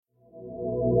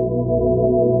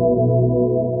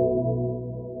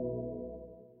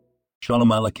Shalom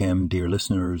Aleichem, dear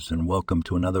listeners, and welcome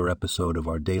to another episode of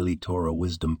our daily Torah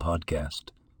Wisdom podcast.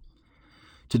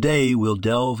 Today we'll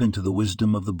delve into the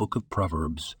wisdom of the book of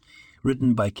Proverbs,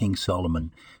 written by King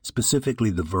Solomon,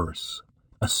 specifically the verse,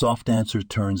 "A soft answer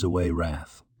turns away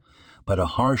wrath, but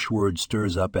a harsh word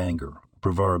stirs up anger,"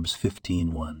 Proverbs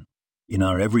 15:1. In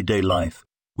our everyday life,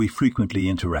 we frequently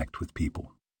interact with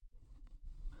people.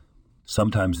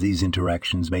 Sometimes these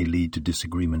interactions may lead to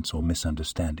disagreements or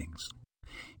misunderstandings.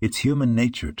 It's human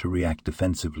nature to react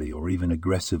defensively or even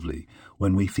aggressively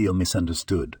when we feel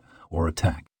misunderstood or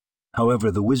attacked.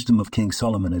 However, the wisdom of King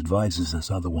Solomon advises us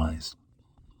otherwise.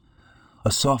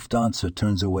 A soft answer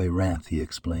turns away wrath, he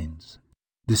explains.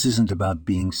 This isn't about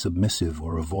being submissive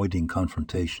or avoiding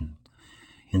confrontation.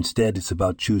 Instead, it's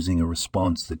about choosing a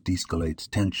response that de-escalates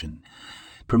tension,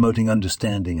 promoting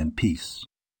understanding and peace.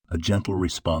 A gentle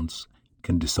response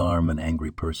can disarm an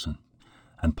angry person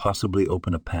and possibly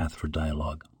open a path for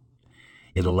dialogue.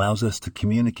 It allows us to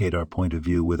communicate our point of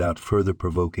view without further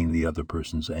provoking the other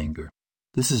person's anger.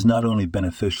 This is not only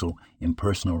beneficial in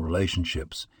personal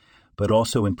relationships, but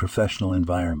also in professional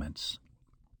environments,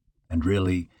 and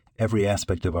really every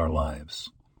aspect of our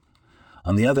lives.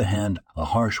 On the other hand, a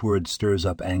harsh word stirs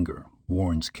up anger,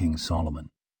 warns King Solomon.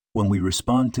 When we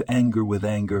respond to anger with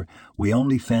anger, we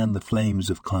only fan the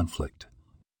flames of conflict.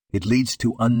 It leads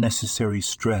to unnecessary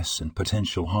stress and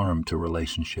potential harm to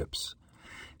relationships.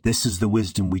 This is the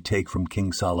wisdom we take from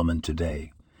King Solomon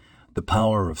today, the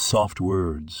power of soft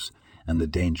words and the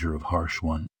danger of harsh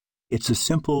ones. It's a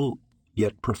simple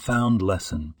yet profound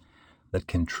lesson that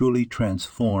can truly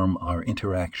transform our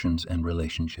interactions and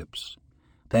relationships.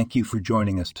 Thank you for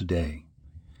joining us today.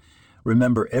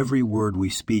 Remember, every word we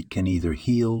speak can either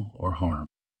heal or harm.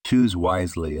 Choose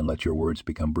wisely and let your words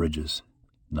become bridges,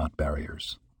 not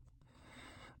barriers.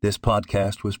 This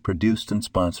podcast was produced and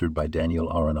sponsored by Daniel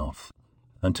Aronoff.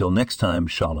 Until next time,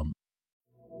 Shalom.